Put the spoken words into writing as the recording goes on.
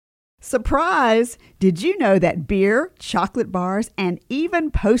Surprise! Did you know that beer, chocolate bars, and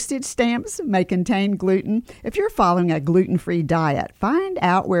even postage stamps may contain gluten? If you're following a gluten-free diet, find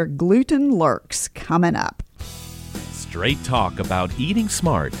out where gluten lurks coming up. Straight talk about eating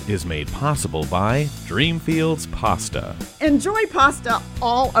smart is made possible by Dreamfield's Pasta. Enjoy pasta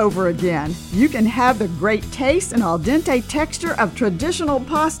all over again. You can have the great taste and al dente texture of traditional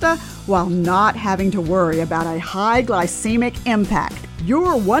pasta while not having to worry about a high glycemic impact.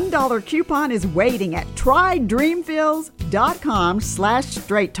 Your $1 coupon is waiting at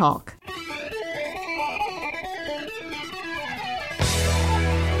trydreamfields.com/straight talk.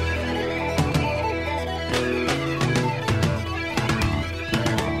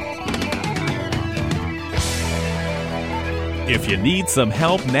 If you need some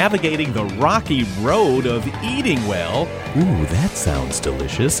help navigating the rocky road of eating well, ooh, that sounds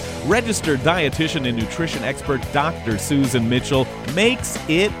delicious, registered dietitian and nutrition expert Dr. Susan Mitchell makes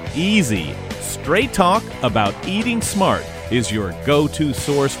it easy. Straight talk about eating smart is your go-to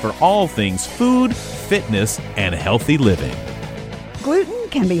source for all things food, fitness, and healthy living. Gluten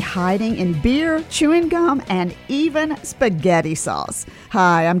can be hiding in beer, chewing gum, and even spaghetti sauce.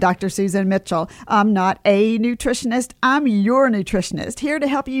 Hi, I'm Dr. Susan Mitchell. I'm not a nutritionist. I'm your nutritionist, here to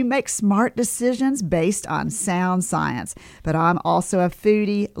help you make smart decisions based on sound science. But I'm also a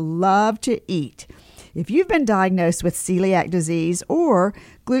foodie, love to eat. If you've been diagnosed with celiac disease or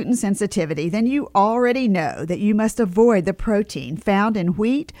gluten sensitivity, then you already know that you must avoid the protein found in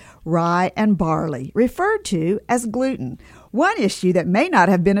wheat, rye, and barley, referred to as gluten. One issue that may not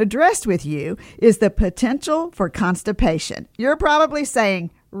have been addressed with you is the potential for constipation. You're probably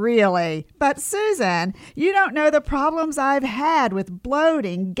saying, really? But Susan, you don't know the problems I've had with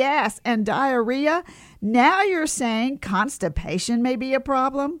bloating, gas, and diarrhea? Now you're saying constipation may be a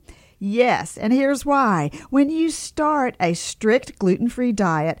problem? Yes, and here's why. When you start a strict gluten-free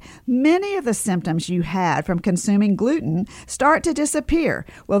diet, many of the symptoms you had from consuming gluten start to disappear.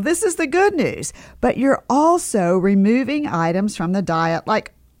 Well, this is the good news, but you're also removing items from the diet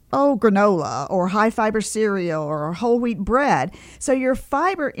like granola or high-fiber cereal or whole wheat bread. So your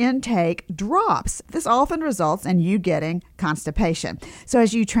fiber intake drops. This often results in you getting constipation. So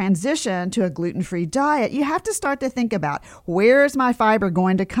as you transition to a gluten-free diet, you have to start to think about, where is my fiber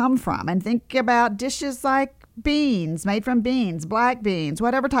going to come from? And think about dishes like beans, made from beans, black beans,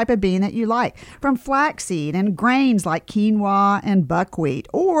 whatever type of bean that you like, from flaxseed, and grains like quinoa and buckwheat,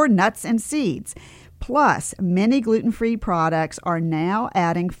 or nuts and seeds. Plus, many gluten-free products are now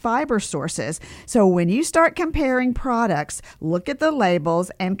adding fiber sources. So when you start comparing products, look at the labels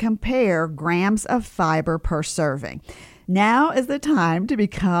and compare grams of fiber per serving. Now is the time to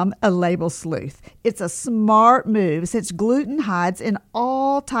become a label sleuth. It's a smart move since gluten hides in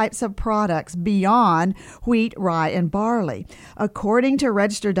all types of products beyond wheat, rye, and barley. According to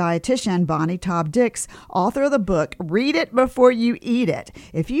registered dietitian Bonnie Taub-Dix, author of the book, Read It Before You Eat It,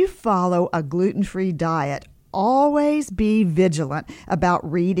 if you follow a gluten-free diet, always be vigilant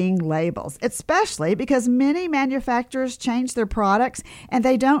about reading labels, especially because many manufacturers change their products and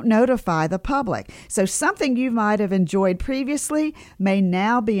they don't notify the public. So something you might have enjoyed previously may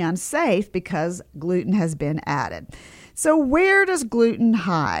now be unsafe because gluten has been added. So where does gluten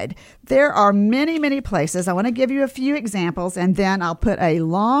hide? There are many, many places. I want to give you a few examples, and then I'll put a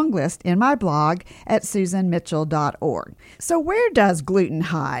long list in my blog at susanmitchell.org. So where does gluten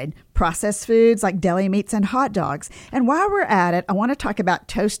hide? Processed foods like deli meats and hot dogs. And while we're at it, I want to talk about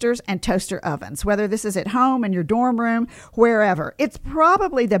toasters and toaster ovens. Whether this is at home, in your dorm room, wherever, it's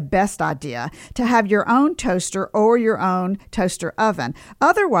probably the best idea to have your own toaster or your own toaster oven.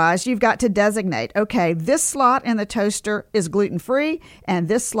 Otherwise, you've got to designate, okay, this slot in the toaster is gluten-free and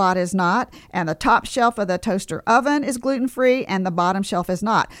this slot is not, and the top shelf of the toaster oven is gluten-free and the bottom shelf is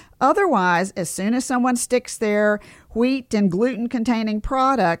not. Otherwise, as soon as someone sticks their wheat and gluten-containing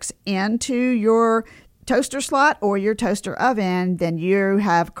products into your toaster slot or your toaster oven, then you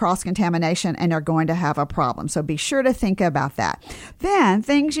have cross-contamination and are going to have a problem. So be sure to think about that. Then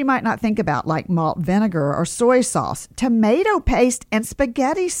things you might not think about, like malt vinegar or soy sauce, tomato paste, and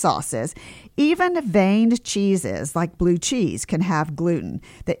spaghetti sauces. Even veined cheeses like blue cheese can have gluten.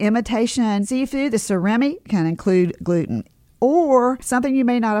 The imitation seafood, the surimi, can include gluten. Or something you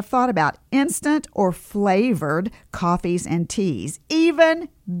may not have thought about, instant or flavored coffees and teas. Even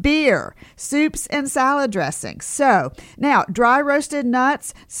beer, soups and salad dressings. So now, dry roasted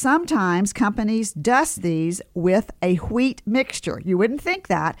nuts, sometimes companies dust these with a wheat mixture. You wouldn't think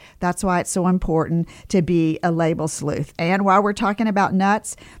that. That's why it's so important to be a label sleuth. And while we're talking about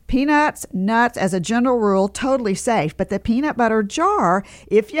nuts, peanuts, nuts, as a general rule, totally safe. But the peanut butter jar,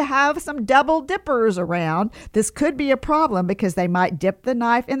 if you have some double dippers around, this could be a problem because they might dip the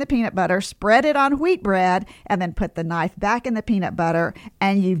knife in the peanut butter, spread it on wheat bread, and then put the knife back in the peanut butter,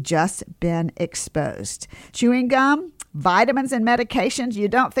 and you've just been exposed. Chewing gum, vitamins and medications, you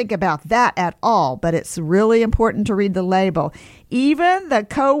don't think about that at all, but it's really important to read the label. Even the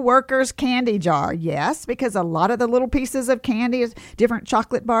co-worker's candy jar, yes, because a lot of the little pieces of candy, different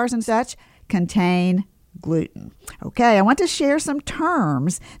chocolate bars and such, contain gluten. Okay, I want to share some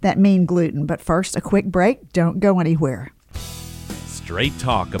terms that mean gluten, but first, a quick break. Don't go anywhere. Straight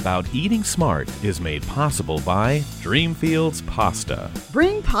talk about eating smart is made possible by Dreamfield's Pasta.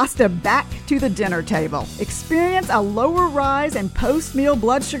 Bring pasta back to the dinner table. Experience a lower rise in post-meal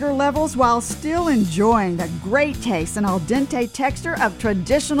blood sugar levels while still enjoying the great taste and al dente texture of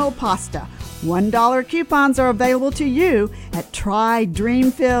traditional pasta. $1 coupons are available to you at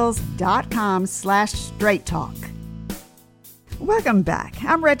trydreamfields.com/straighttalk. Welcome back.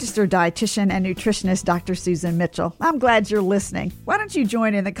 I'm registered dietitian and nutritionist Dr. Susan Mitchell. I'm glad you're listening. Why don't you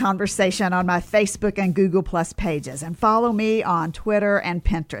join in the conversation on my Facebook and Google Plus pages and follow me on Twitter and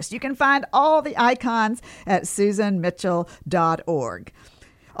Pinterest. You can find all the icons at susanmitchell.org.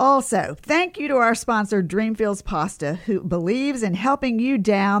 Also, thank you to our sponsor, Dreamfield's Pasta, who believes in helping you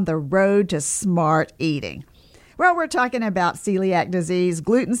down the road to smart eating. Well, we're talking about celiac disease,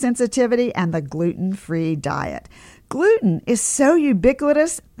 gluten sensitivity, and the gluten-free diet. Gluten is so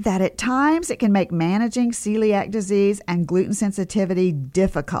ubiquitous that at times it can make managing celiac disease and gluten sensitivity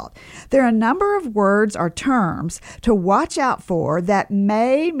difficult. There are a number of words or terms to watch out for that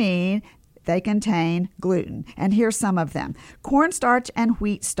may mean they contain gluten. And here's some of them: cornstarch and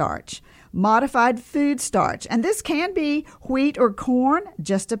wheat starch, modified food starch. And this can be wheat or corn,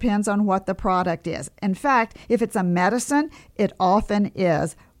 just depends on what the product is. In fact, if it's a medicine, it often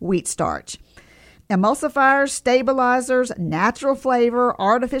is wheat starch. Emulsifiers, stabilizers, natural flavor,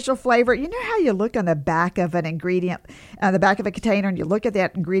 artificial flavor. You know how you look on the back of an ingredient, the back of a container, and you look at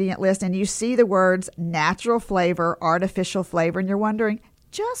that ingredient list and you see the words natural flavor, artificial flavor, and you're wondering,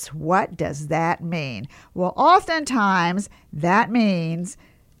 just what does that mean? Well, oftentimes that means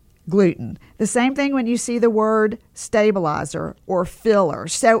gluten. The same thing when you see the word stabilizer or filler.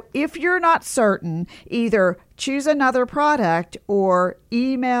 So if you're not certain, either choose another product or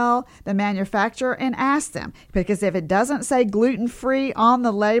email the manufacturer and ask them. Because if it doesn't say gluten-free on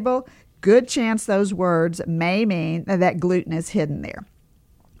the label, good chance those words may mean that gluten is hidden there.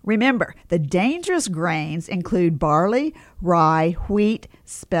 Remember, the dangerous grains include barley, rye, wheat,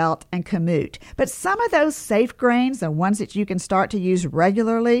 spelt, and kamut. But some of those safe grains, the ones that you can start to use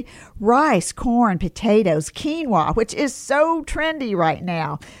regularly, rice, corn, potatoes, quinoa, which is so trendy right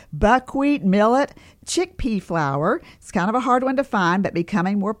now, buckwheat, millet, chickpea flour, it's kind of a hard one to find, but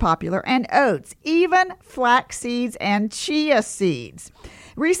becoming more popular, and oats, even flax seeds and chia seeds.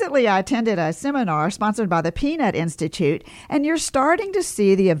 Recently, I attended a seminar sponsored by the Peanut Institute, and you're starting to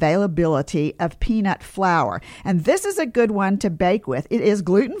see the availability of peanut flour. And this is a good one to bake with. It is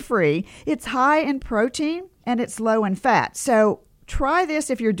gluten-free, it's high in protein, and it's low in fat. So try this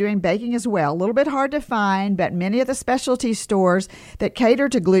if you're doing baking as well. A little bit hard to find, but many of the specialty stores that cater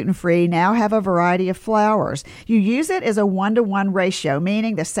to gluten-free now have a variety of flours. You use it as a 1-to-1 ratio,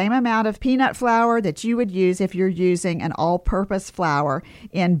 meaning the same amount of peanut flour that you would use if you're using an all-purpose flour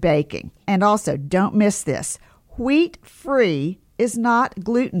in baking. And also, don't miss this. Wheat-free is not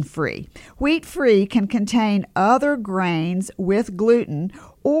gluten-free. Wheat-free can contain other grains with gluten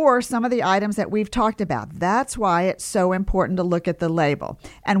or some of the items that we've talked about. That's why it's so important to look at the label.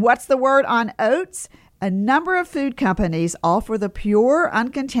 And what's the word on oats? A number of food companies offer the pure,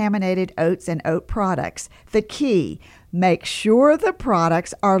 uncontaminated oats and oat products. The key, make sure the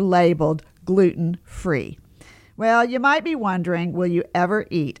products are labeled gluten-free. Well, you might be wondering, will you ever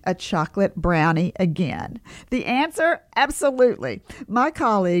eat a chocolate brownie again? The answer, absolutely. My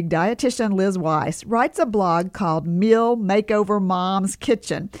colleague, dietitian Liz Weiss, writes a blog called Meal Makeover Mom's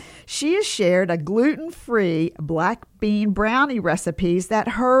Kitchen. She has shared a gluten-free black bean brownie recipes that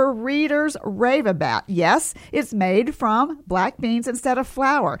her readers rave about. Yes, it's made from black beans instead of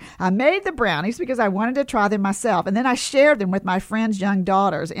flour. I made the brownies because I wanted to try them myself, and then I shared them with my friends' young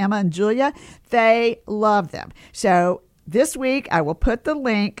daughters, Emma and Julia. They love them. So This week, I will put the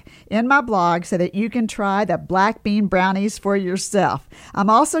link in my blog so that you can try the black bean brownies for yourself. I'm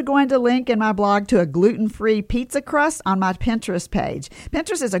also going to link in my blog to a gluten-free pizza crust on my Pinterest page.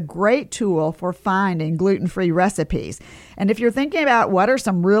 Pinterest is a great tool for finding gluten-free recipes. And if you're thinking about what are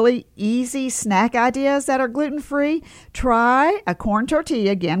some really easy snack ideas that are gluten-free, try a corn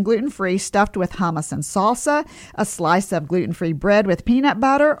tortilla, again gluten-free, stuffed with hummus and salsa, a slice of gluten-free bread with peanut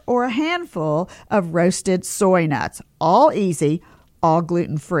butter, or a handful of roasted soy nuts. All easy, all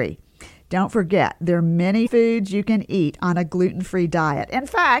gluten-free. Don't forget, there are many foods you can eat on a gluten-free diet. In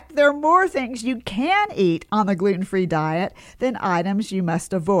fact, there are more things you can eat on a gluten-free diet than items you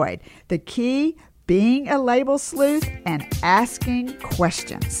must avoid. The key, being a label sleuth and asking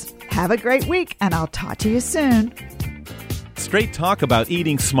questions. Have a great week, and I'll talk to you soon. Straight Talk About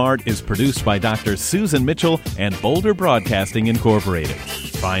Eating Smart is produced by Dr. Susan Mitchell and Boulder Broadcasting Incorporated.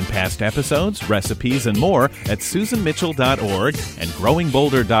 Find past episodes, recipes, and more at susanmitchell.org and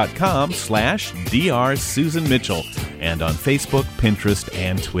growingboulder.com/Dr. Susan Mitchell, and on Facebook, Pinterest,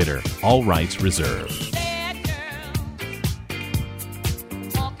 and Twitter. All rights reserved.